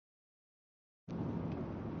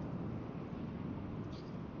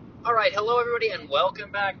All right, hello everybody, and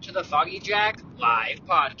welcome back to the Foggy Jack live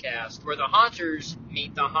podcast, where the haunters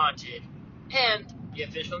meet the haunted, and the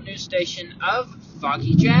official news station of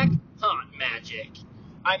Foggy Jack Haunt Magic.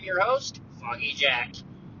 I'm your host, Foggy Jack,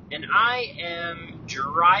 and I am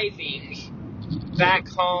driving back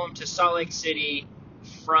home to Salt Lake City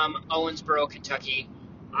from Owensboro, Kentucky.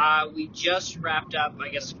 We just wrapped up, I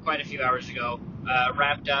guess quite a few hours ago,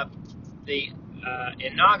 wrapped up the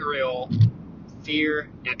inaugural Fear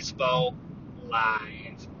Expo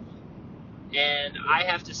live. And I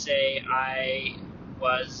have to say, I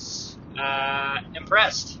was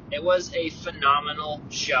impressed. It was a phenomenal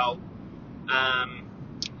show.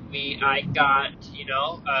 I got,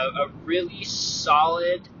 a really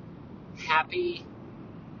solid, happy,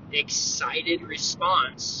 excited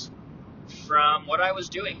response from what I was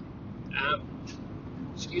doing. Haunt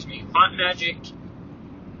Magic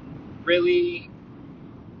really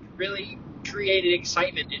created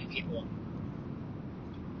excitement in people.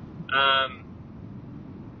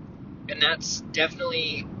 And that's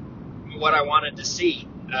definitely what I wanted to see.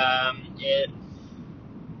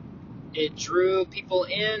 It drew people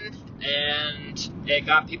in, and it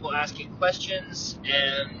got people asking questions,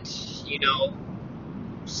 and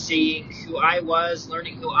seeing who I was,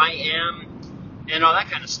 learning who I am, and all that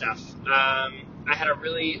kind of stuff. I had a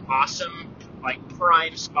really awesome,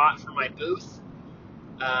 prime spot for my booth.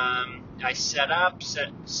 I set up,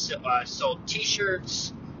 sold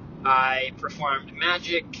t-shirts. I performed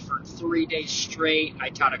magic for 3 days straight. I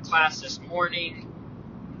taught a class this morning.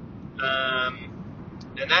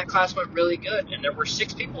 And that class went really good. And there were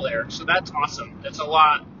 6 people there. So that's awesome. That's a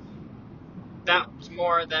lot. That was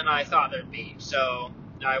more than I thought there'd be. So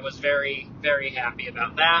I was very, very happy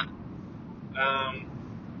about that.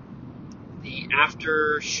 The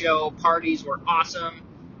after show parties were awesome.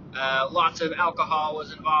 Lots of alcohol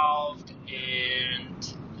was involved,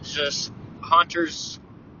 and just haunters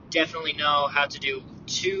definitely know how to do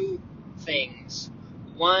 2 things.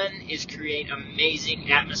 One is create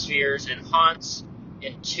amazing atmospheres and haunts,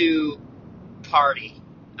 and 2, party.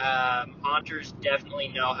 Haunters definitely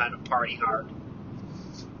know how to party hard.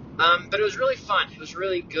 But it was really fun. It was a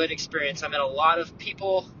really good experience. I met a lot of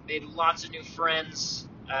people, made lots of new friends,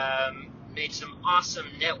 made some awesome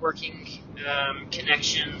networking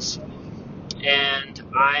connections, and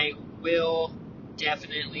I will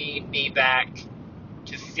definitely be back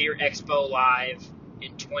to Fear Expo Live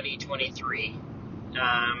in 2023.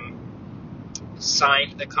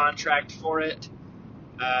 Signed the contract for it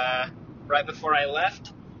right before I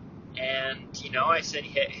left, and I said,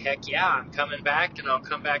 heck yeah, I'm coming back, and I'll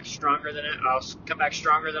come back stronger than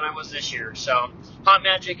I was this year. So Haunt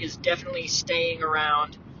Magic is definitely staying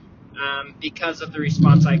around because of the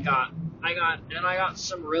response I got. I got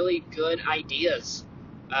some really good ideas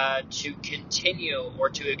to continue or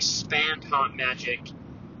to expand Haunt Magic,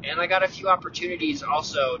 and I got a few opportunities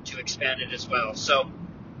also to expand it as well. So,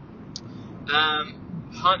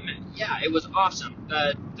 it was awesome.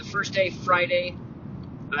 The first day, Friday,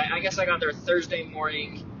 I guess I got there Thursday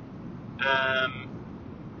morning. I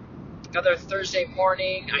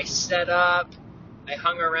set up, I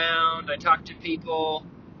hung around, I talked to people.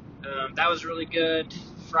 That was really good.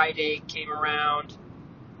 Friday came around,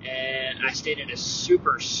 and I stayed at a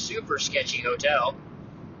super, super sketchy hotel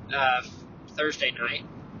Thursday night.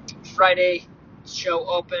 Friday, show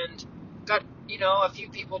opened. Got, a few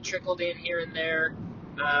people trickled in here and there.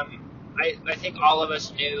 I think all of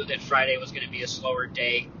us knew that Friday was going to be a slower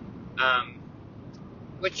day,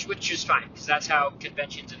 which is fine, because that's how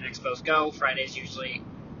conventions and expos go. Friday's usually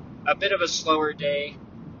a bit of a slower day,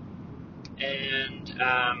 and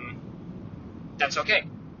that's okay.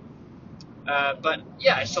 But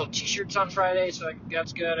yeah, I sold t-shirts on Friday, so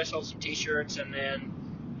that's good. I sold some t-shirts, and then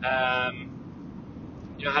had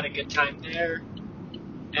a good time there.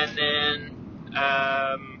 And then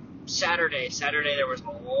Saturday there was a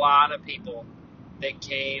lot of people that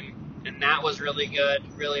came, and that was really good,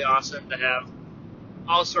 really awesome to have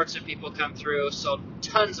all sorts of people come through. Sold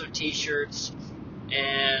tons of t-shirts,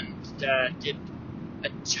 and did a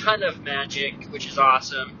ton of magic, which is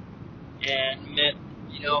awesome, and met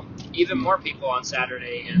even more people on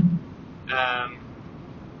Saturday, and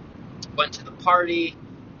went to the party,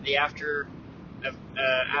 the after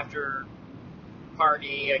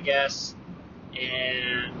party, I guess,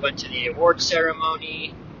 and went to the award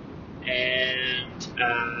ceremony, and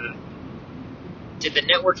did the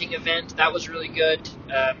networking event. That was really good.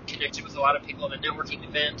 Connected with a lot of people at the networking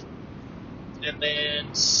event. And then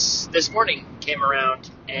this morning came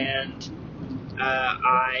around, and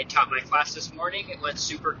I taught my class this morning. It went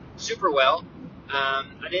super, super well.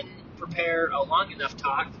 I didn't prepare a long enough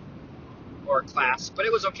talk, poor class, but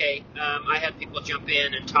it was okay. I had people jump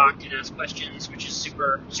in and talk and ask questions, which is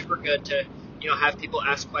super good to have people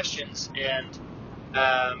ask questions and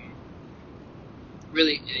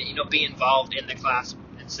really be involved in the class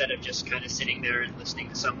instead of just kind of sitting there and listening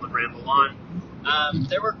to someone ramble on.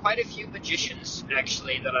 There were quite a few magicians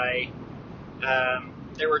actually that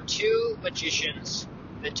there were 2 magicians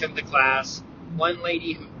that took the class, one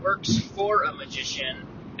lady who works for a magician,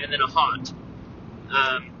 and then a haunt.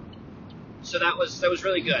 So that was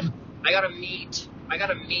really good. I got to meet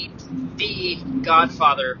the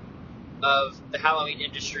godfather of the Halloween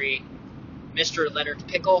industry, Mr. Leonard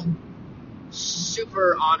Pickle.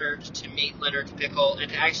 Super honored to meet Leonard Pickle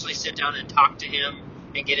and to actually sit down and talk to him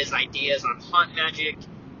and get his ideas on haunt magic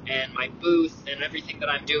and my booth and everything that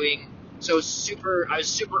I'm doing. So I was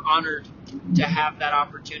super honored to have that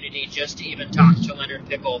opportunity just to even talk to Leonard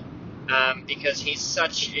Pickle, because he's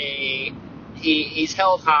he's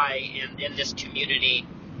held high in this community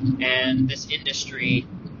and this industry,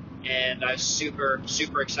 and I was super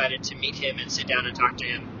excited to meet him and sit down and talk to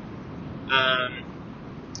him.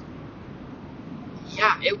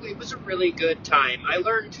 It was a really good time. I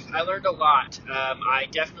learned a lot. I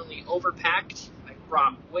definitely overpacked. I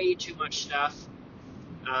brought way too much stuff.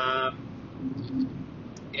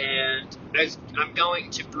 And I'm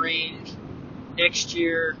going to bring next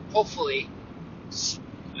year, hopefully,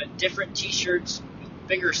 different t-shirts,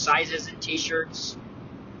 bigger sizes in t-shirts.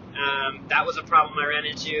 That was a problem I ran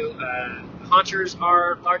into. Haunters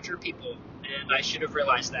are larger people, and I should have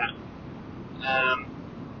realized that.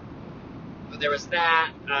 But there was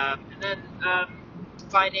that, and then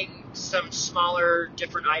finding some smaller,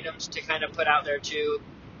 different items to kind of put out there too,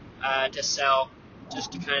 to sell,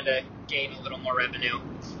 just to kind of gain a little more revenue.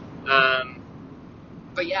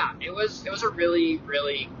 But yeah, it was a really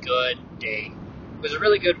good day. It was a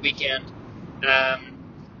really good weekend.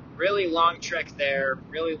 Really long trek there,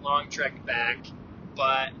 really long trek back,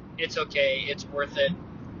 but it's okay. It's worth it.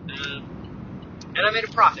 And I made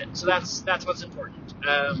a profit, so that's what's important.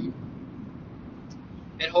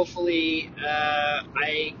 And hopefully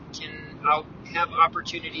I'll have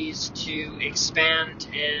opportunities to expand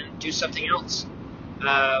and do something else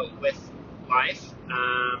with life.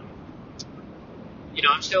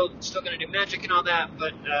 I'm still going to do magic and all that,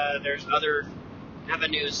 but there's other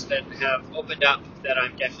avenues that have opened up that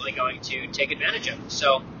I'm definitely going to take advantage of.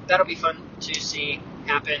 So that'll be fun to see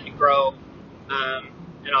happen, grow, and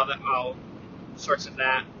all sorts of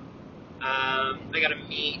that. I got to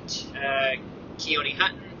meet Keone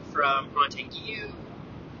Hutton from Haunting You.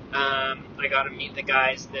 I got to meet the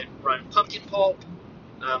guys that run Pumpkin Pulp.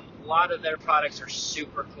 A lot of their products are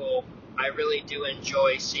super cool. I really do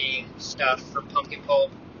enjoy seeing stuff from Pumpkin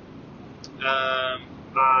Pulp.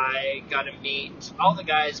 I got to meet all the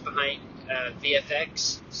guys behind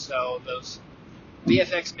VFX. So those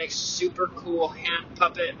VFX makes super cool hand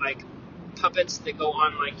puppets that go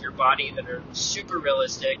on like your body that are super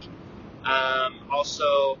realistic.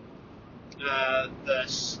 Also,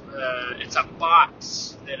 it's a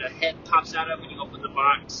box that a head pops out of when you open the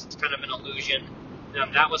box. It's kind of an illusion.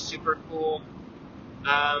 That was super cool.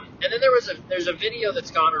 And then there's a video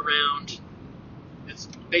that's gone around. It's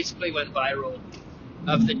basically went viral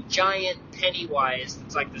of the giant Pennywise.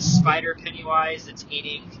 It's like the spider Pennywise that's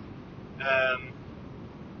eating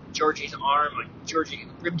Georgie's arm. Like Georgie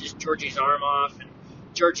ripped Georgie's arm off, and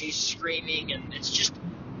Georgie's screaming, and it's just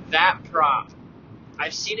that prop.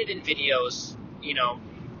 I've seen it in videos,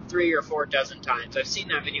 3 or 4 dozen times. I've seen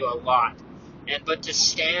that video a lot, but to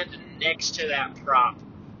stand next to that prop,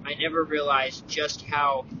 I never realized just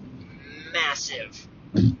how massive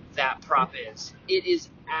that prop is. It is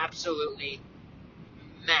absolutely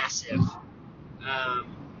massive.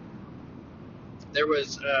 There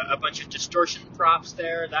was a bunch of distortion props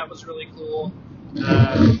there. That was really cool.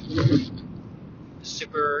 The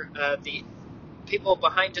people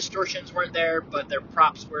behind distortions weren't there, but their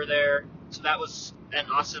props were there. So that was an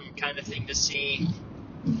awesome kind of thing to see.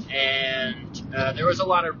 And there was a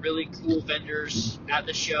lot of really cool vendors at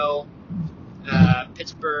the show.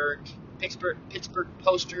 Pittsburgh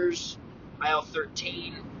Posters, aisle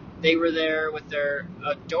 13. They were there with their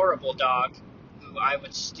adorable dog, who I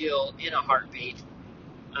would steal in a heartbeat.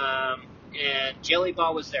 And Jelly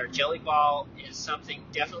Ball was there. Jelly Ball is something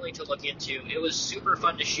definitely to look into. It was super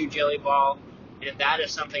fun to shoot Jelly Ball, and that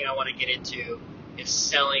is something I want to get into, is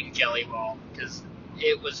selling Jelly Ball, because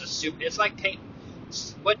it's like paint.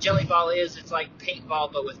 What Jelly Ball is, it's like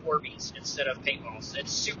paintball, but with Orbeez instead of paintballs.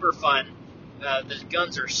 It's super fun. The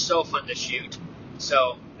guns are so fun to shoot.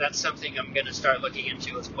 So that's something I'm going to start looking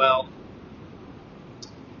into as well.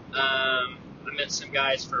 I met some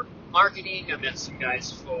guys for marketing. I met some guys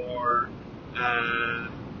for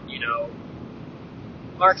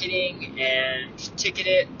marketing and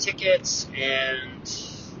tickets and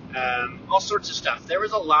all sorts of stuff. There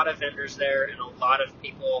was a lot of vendors there and a lot of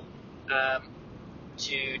people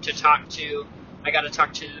to talk to. I got to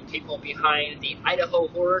talk to the people behind the Idaho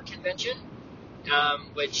Horror Convention,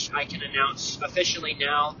 which I can announce officially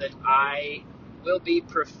now that I will be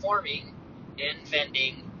performing and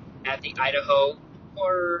vending at the Idaho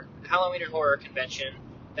Halloween and Horror Convention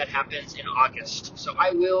that happens in August. So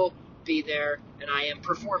I will be there, and I am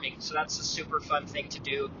performing. So that's a super fun thing to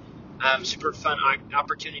do, super fun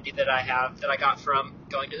opportunity that I got from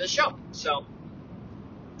going to the show. So,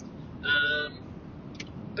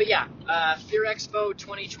 but yeah, Fear Expo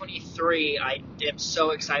 2023, I am so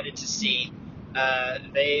excited to see.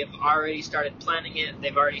 They've already started planning it.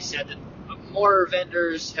 They've already said that more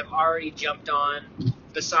vendors have already jumped on,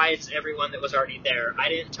 besides everyone that was already there. I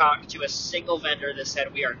didn't talk to a single vendor that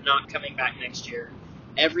said we are not coming back next year.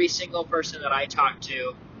 Every single person that I talked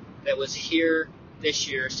to that was here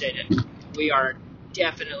this year said we are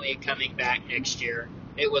definitely coming back next year.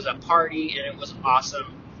 It was a party and it was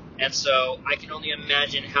awesome. And so I can only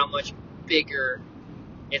imagine how much bigger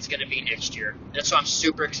it's going to be next year. And so I'm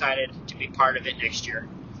super excited to be part of it next year.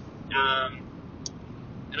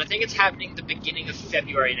 And I think it's happening the beginning of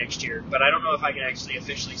February next year, but I don't know if I can actually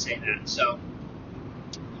officially say that. So,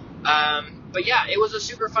 but yeah, it was a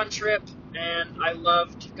super fun trip, and I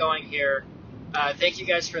loved going here. Thank you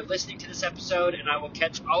guys for listening to this episode, and I will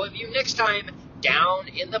catch all of you next time down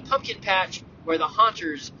in the pumpkin patch where the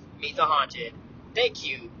haunters meet the haunted. Thank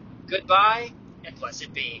you. Goodbye, and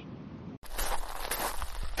blessed be.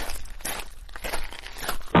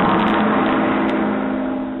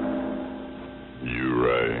 You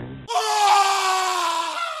rang.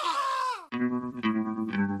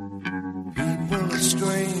 People are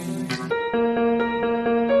strange.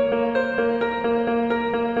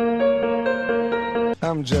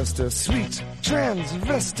 I'm just a sweet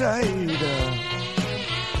transvestite.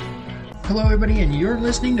 Hello, everybody, and you're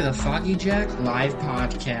listening to the Foggy Jack Live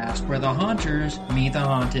Podcast, where the haunters meet the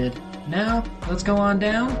haunted. Now, let's go on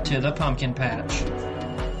down to the pumpkin patch.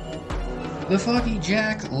 The Foggy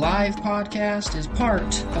Jack Live Podcast is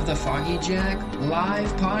part of the Foggy Jack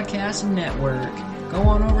Live Podcast Network. Go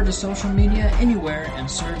on over to social media anywhere and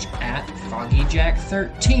search at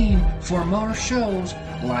FoggyJack13 for more shows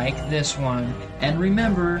like this one. And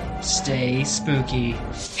remember, stay spooky.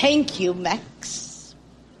 Thank you, Max,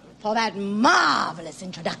 for that marvelous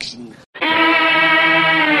introduction. I'm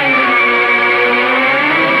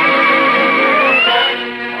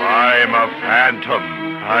a phantom.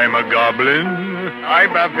 I'm a goblin.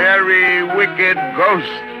 I'm a very wicked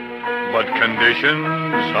ghost. But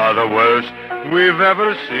conditions are the worst we've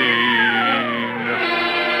ever seen.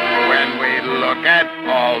 When we look at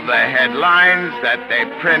all the headlines that they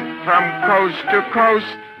print from coast to coast,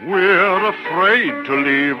 we're afraid to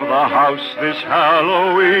leave the house this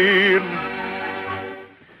Halloween.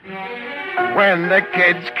 When the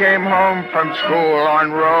kids came home from school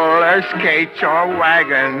on roller skates or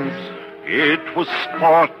wagons, it was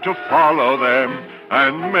sport to follow them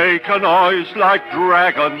and make a noise like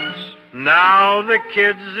dragons. Now the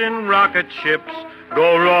kids in rocket ships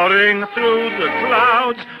go roaring through the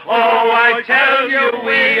clouds. Oh, I tell you,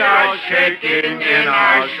 we are shaking in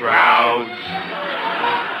our shrouds.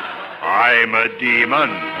 I'm a demon.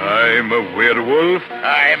 I'm a werewolf.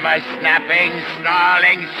 I'm a snapping,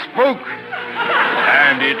 snarling spook.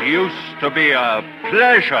 And it used to be a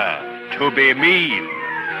pleasure to be mean.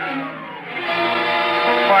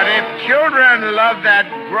 But if children love that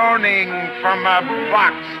groaning from a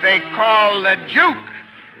box they call the juke,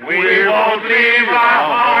 we won't leave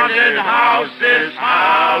our haunted house this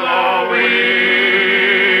Halloween.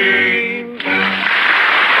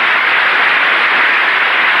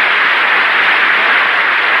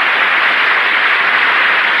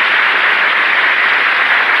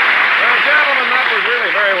 Well, gentlemen, that was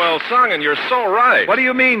really very well sung, and you're so right. What do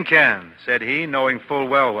you mean, Ken? Said he, knowing full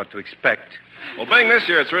well what to expect. Well, Bing, this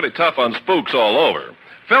year it's really tough on spooks all over.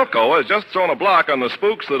 Philco has just thrown a block on the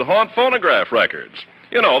spooks that haunt phonograph records.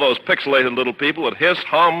 You know, those pixelated little people that hiss,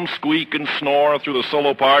 hum, squeak, and snore through the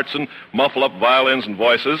solo parts and muffle up violins and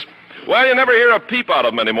voices. Well, you never hear a peep out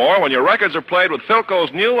of them anymore when your records are played with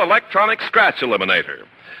Philco's new electronic scratch eliminator.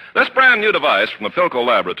 This brand new device from the Philco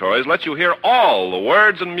Laboratories lets you hear all the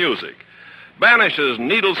words and music. Banishes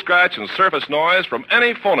needle scratch and surface noise from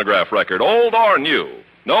any phonograph record, old or new.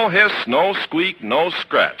 No hiss, no squeak, no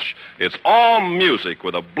scratch. It's all music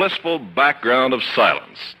with a blissful background of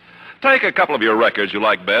silence. Take a couple of your records you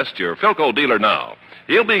like best to your Philco dealer now.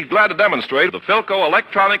 He'll be glad to demonstrate the Philco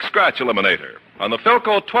electronic scratch eliminator. on the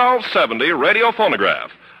Philco 1270 radio phonograph,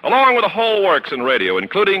 along with the whole works in radio,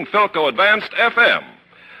 including Philco Advanced FM.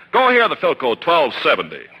 Go hear the Philco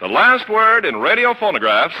 1270, the last word in radio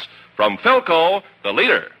phonographs from Philco, the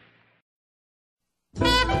leader.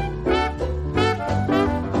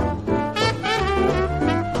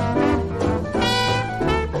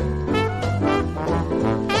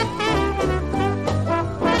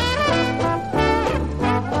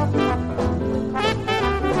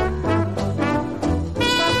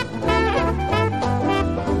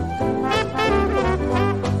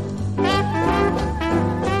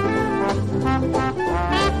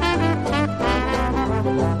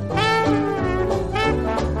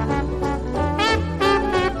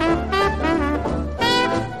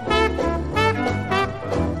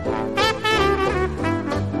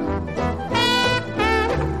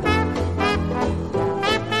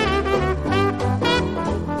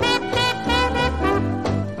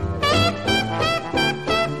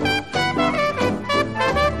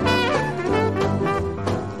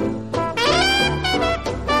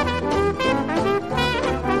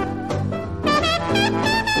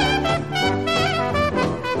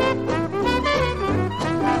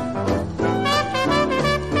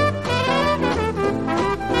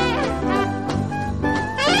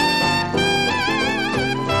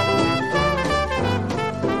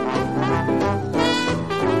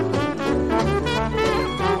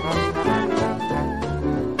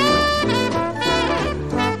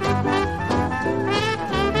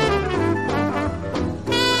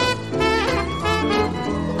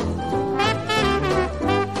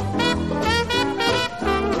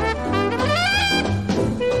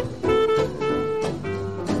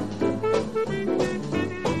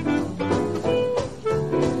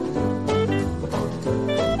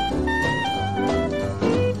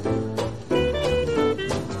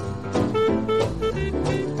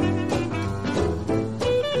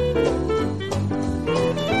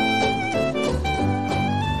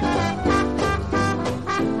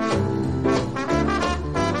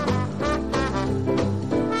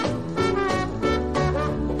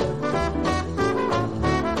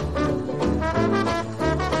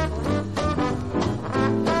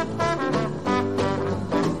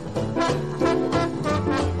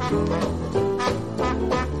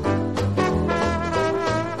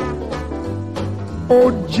 Oh,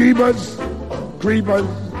 Jeebus Creepers,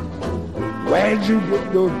 where'd you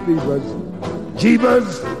get those peepers?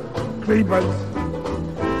 Jeebus Creepers,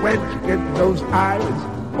 where'd you get those eyes?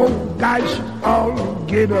 Oh, gosh, all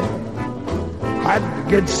get up. How'd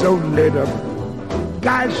you get so lit up?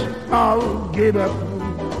 Gosh, all get up.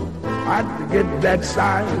 How'd you get that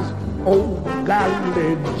size? Oh,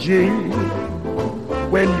 golly gee,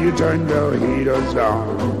 when you turn the heaters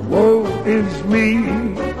on, woe is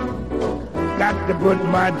me. Got to put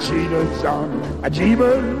my cheetahs on. A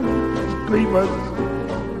Jeebus Creepers,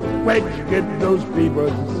 where'd you get those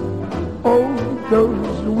peepers? Oh,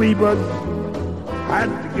 those weepers,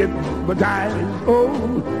 how'd you get my eyes? Oh,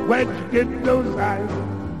 where'd you get those eyes?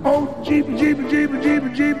 Oh, Jeebus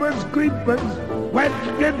Creepers, where'd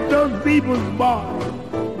you get those peepers, boy?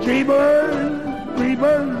 Jeebus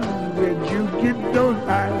Creepers, where'd you get those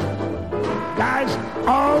eyes? Guys,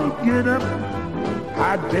 all get up.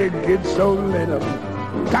 How'd they get so lit up?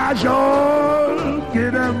 Gosh, all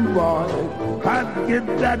get 'em, boy. How'd they get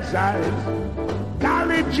that size?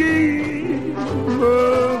 Golly gee,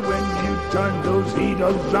 oh, when you turn those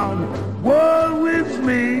heaters on, woe is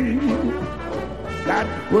me. Got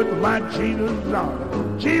to put my cheetahs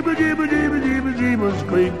on. Jeebus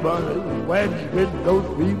Creepers, where'd you get those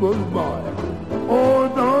people, boy? Oh,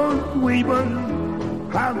 those weepers,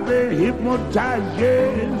 how they hypnotize,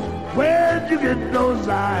 yes. Where'd you get those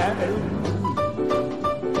eyes?